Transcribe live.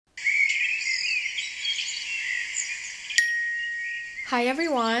Hi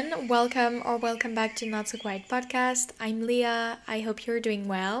everyone, welcome back to Not So Quiet podcast. I'm Leah. I hope you're doing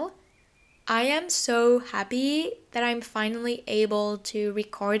well. I am so happy that I'm finally able to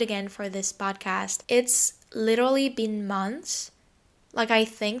record again for this podcast. It's literally been months. I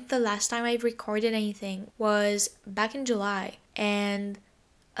think the last time I recorded anything was back in July, and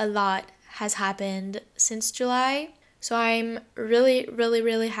a lot has happened since July. So I'm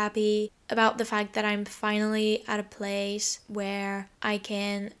really happy about the fact that I'm finally at a place where I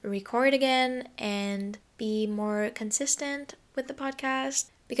can record again and be more consistent with the podcast.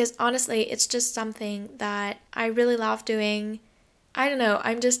 Because honestly, it's just something that I really love doing. I don't know,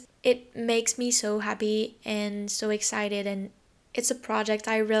 it makes me so happy and so excited, and it's a project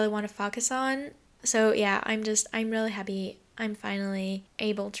I really want to focus on. So yeah, I'm really happy I'm finally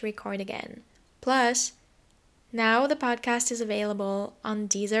able to record again. Plus, now the podcast is available on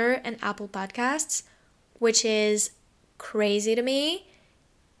Deezer and Apple Podcasts, which is crazy to me.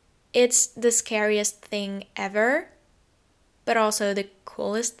 It's the scariest thing ever, but also the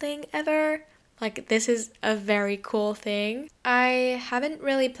coolest thing ever. This is a very cool thing. I haven't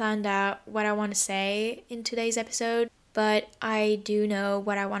really planned out what I want to say in today's episode, but I do know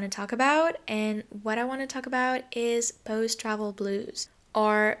what I want to talk about, and what I want to talk about is post-travel blues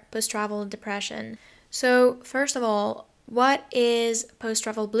or post-travel depression. So, first of all, what is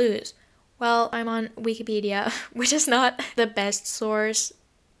post-travel blues? Well, I'm on Wikipedia, which is not the best source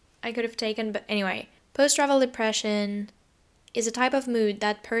I could have taken, but anyway, post-travel depression is a type of mood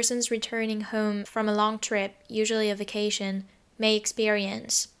that persons returning home from a long trip, usually a vacation, may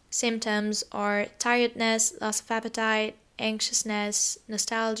experience. Symptoms are tiredness, loss of appetite, anxiousness,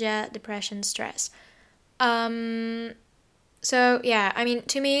 nostalgia, depression, stress. To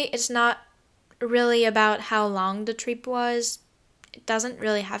me, it's not really about how long the trip was. It doesn't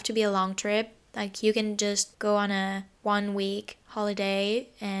really have to be a long trip. You can just go on a 1 week holiday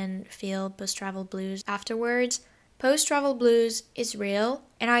and feel post-travel blues afterwards. Post-travel blues is real,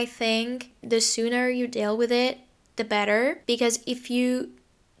 and I think the sooner you deal with it, the better. Because if you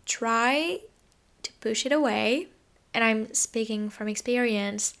try to push it away, and I'm speaking from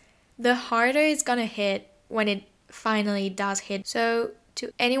experience, the harder it's gonna hit when it finally does hit. So, to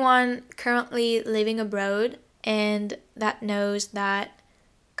anyone currently living abroad and that knows that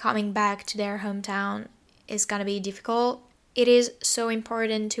coming back to their hometown is gonna be difficult, it is so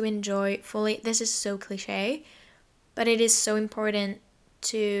important to enjoy fully. This is so cliche, but it is so important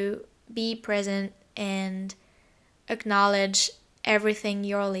to be present and acknowledge everything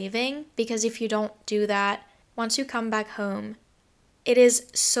you're leaving, because if you don't do that, once you come back home, it is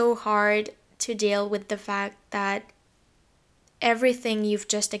so hard to deal with the fact that everything you've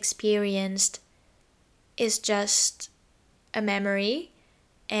just experienced is just a memory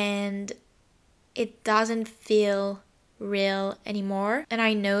and it doesn't feel real anymore. And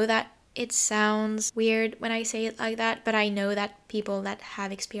I know that it sounds weird when I say it like that, but I know that people that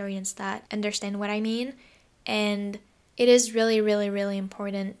have experienced that understand what I mean. And it is really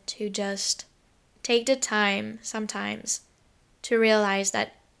important to just take the time sometimes to realize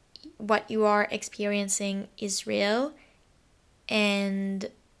that what you are experiencing is real and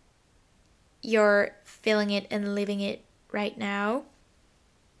you're feeling it and living it right now.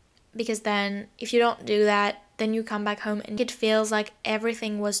 Because then, if you don't do that, then you come back home and it feels like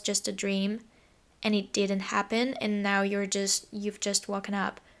everything was just a dream and it didn't happen, and now you've just woken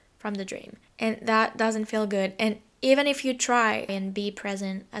up from the dream. And that doesn't feel good. And even if you try and be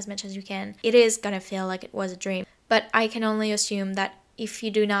present as much as you can, it is gonna feel like it was a dream. But I can only assume that if you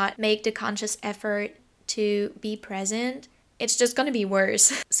do not make the conscious effort to be present, it's just gonna be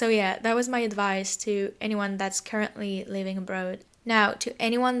worse. So yeah, that was my advice to anyone that's currently living abroad. Now, to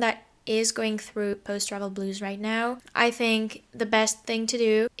anyone that is going through post-travel blues right now, I think the best thing to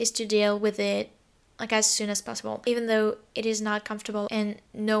do is to deal with it as soon as possible, even though it is not comfortable and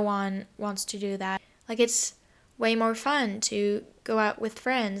no one wants to do that. It's way more fun to go out with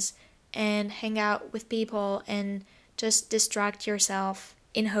friends and hang out with people and just distract yourself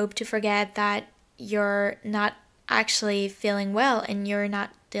in hope to forget that you're not actually feeling well and you're not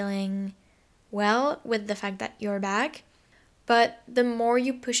dealing well with the fact that you're back. But the more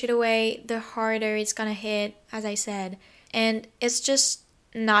you push it away, the harder it's gonna hit, as I said. And it's just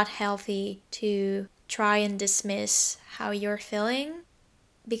not healthy to try and dismiss how you're feeling,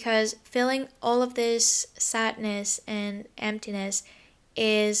 because feeling all of this sadness and emptiness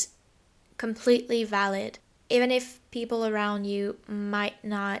is completely valid. Even if people around you might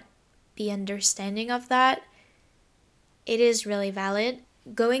not be understanding of that, it is really valid.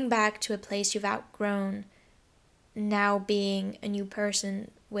 Going back to a place you've outgrown, now being a new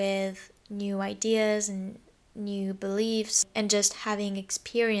person with new ideas and new beliefs, and just having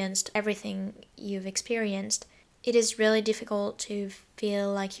experienced everything you've experienced, it is really difficult to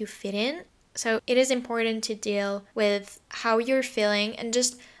feel like you fit in. So it is important to deal with how you're feeling and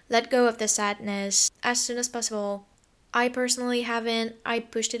just let go of the sadness as soon as possible. I personally haven't. I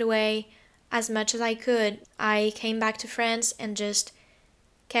pushed it away as much as I could. I came back to France and just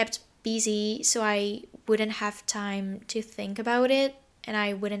kept busy so I wouldn't have time to think about it and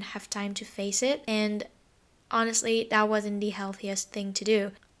I wouldn't have time to face it. And honestly, that wasn't the healthiest thing to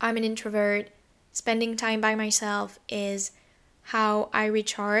do. I'm an introvert. Spending time by myself is how I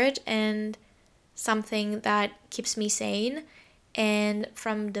recharge and something that keeps me sane. And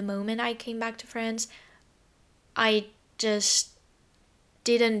from the moment I came back to France, I just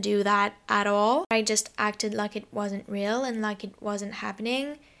didn't do that at all. I just acted like it wasn't real and like it wasn't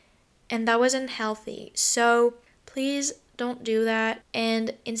happening, and that wasn't healthy. So please don't do that.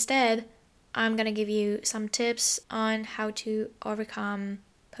 And instead, I'm gonna give you some tips on how to overcome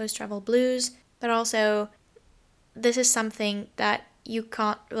post-travel blues, but also this is something that you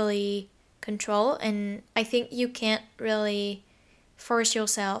can't really control, and I think you can't really force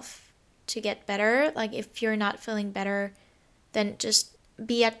yourself to get better. Like, if you're not feeling better, then just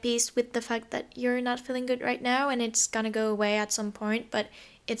be at peace with the fact that you're not feeling good right now and it's gonna go away at some point, but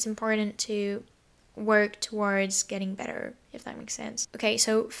it's important to work towards getting better, if that makes sense. Okay,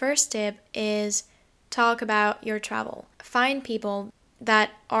 so first tip is talk about your travel. Find people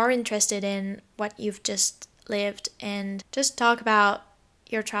that are interested in what you've just lived and just talk about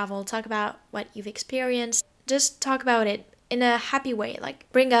your travel, talk about what you've experienced, just talk about it in a happy way. Like,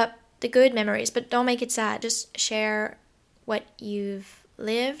 bring up the good memories, but don't make it sad. Just share what you've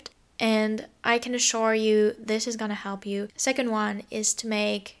lived, and I can assure you this is gonna help you. Second one is to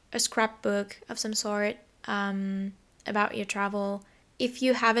make a scrapbook of some sort about your travel. If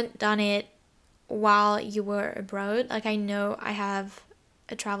you haven't done it while you were abroad, like, I know I have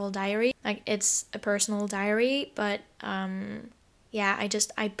a travel diary, like, it's a personal diary, but yeah,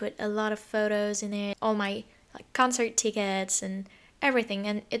 I put a lot of photos in it, all my like concert tickets and everything,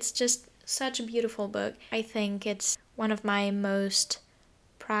 and it's just such a beautiful book. I think it's one of my most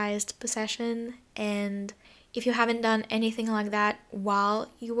prized possession, and if you haven't done anything like that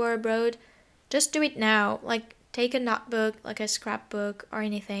while you were abroad, just do it now. Like, take a notebook, like a scrapbook or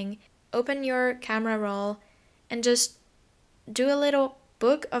anything, open your camera roll and just do a little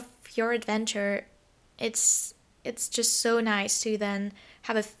book of your adventure. It's just so nice to then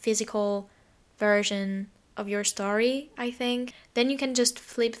have a physical version of your story, I think. Then you can just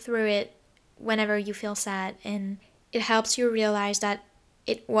flip through it whenever you feel sad, and it helps you realize that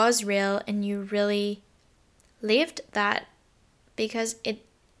it was real and you really lived that, because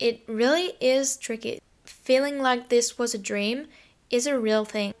it really is tricky. Feeling like this was a dream is a real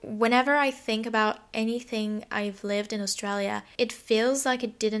thing. Whenever I think about anything I've lived in Australia, it feels like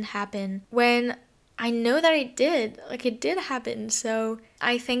it didn't happen when I know that it did. Like, it did happen. So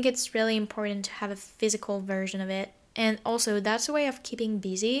I think it's really important to have a physical version of it. And also, that's a way of keeping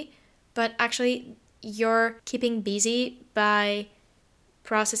busy, but actually you're keeping busy by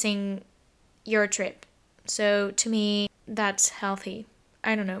processing your trip. So to me, that's healthy.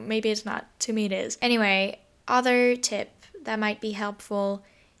 I don't know, maybe it's not. To me, it is. Anyway, other tip that might be helpful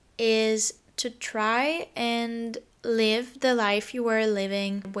is to try and live the life you were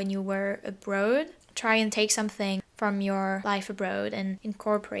living when you were abroad. Try and take something from your life abroad and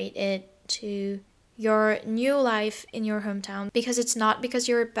incorporate it to your new life in your hometown, because it's not because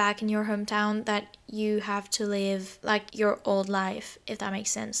you're back in your hometown that you have to live like your old life, if that makes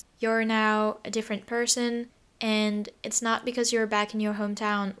sense. You're now a different person, and it's not because you're back in your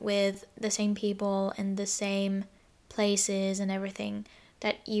hometown with the same people and the same places and everything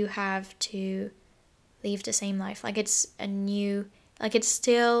that you have to live the same life. Like, it's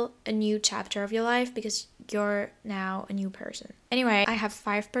still a new chapter of your life because you're now a new person. Anyway, I have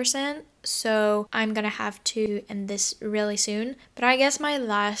 5%, so I'm gonna have to end this really soon. But I guess my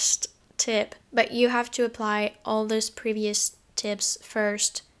last tip, but you have to apply all those previous tips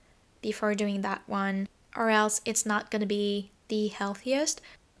first before doing that one, or else it's not gonna be the healthiest.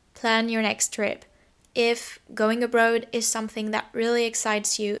 Plan your next trip. If going abroad is something that really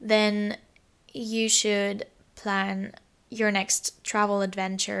excites you, then you should plan your next travel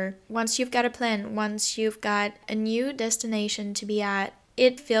adventure. Once you've got a plan, once you've got a new destination to be at,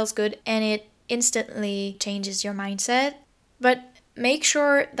 it feels good and it instantly changes your mindset. But make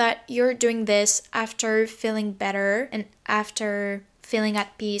sure that you're doing this after feeling better and after feeling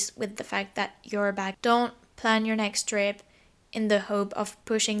at peace with the fact that you're back. Don't plan your next trip in the hope of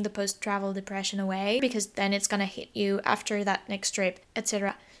pushing the post-travel depression away, because then it's gonna hit you after that next trip,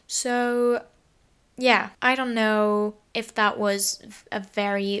 etc. So yeah, I don't know if that was a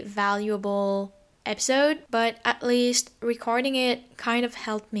very valuable episode, but at least recording it kind of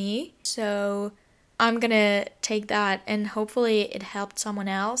helped me. So I'm gonna take that and hopefully it helped someone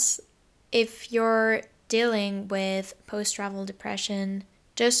else. If you're dealing with post travel depression,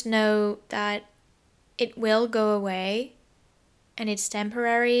 just know that it will go away and it's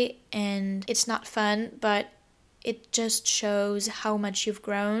temporary and it's not fun, but it just shows how much you've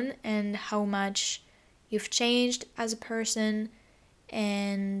grown and how much you've changed as a person.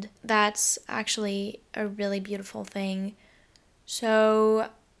 And that's actually a really beautiful thing. So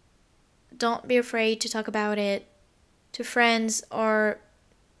don't be afraid to talk about it to friends or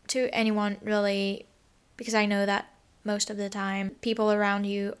to anyone really, because I know that most of the time people around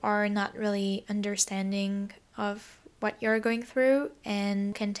you are not really understanding of what you're going through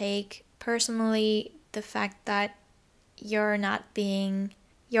and can take personally the fact that you're not being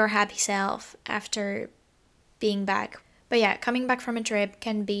your happy self after being back. But yeah, coming back from a trip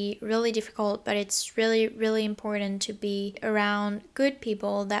can be really difficult, but it's really, really important to be around good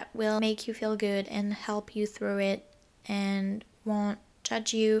people that will make you feel good and help you through it and won't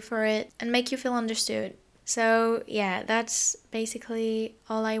judge you for it and make you feel understood. So, yeah, that's basically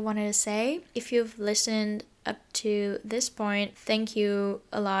all I wanted to say. If you've listened up to this point, thank you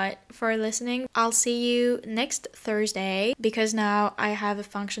a lot for listening. I'll see you next Thursday because now I have a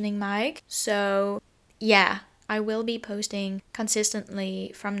functioning mic. So, yeah, I will be posting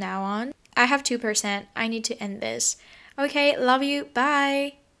consistently from now on. I have 2%. I need to end this. Okay, love you.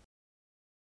 Bye.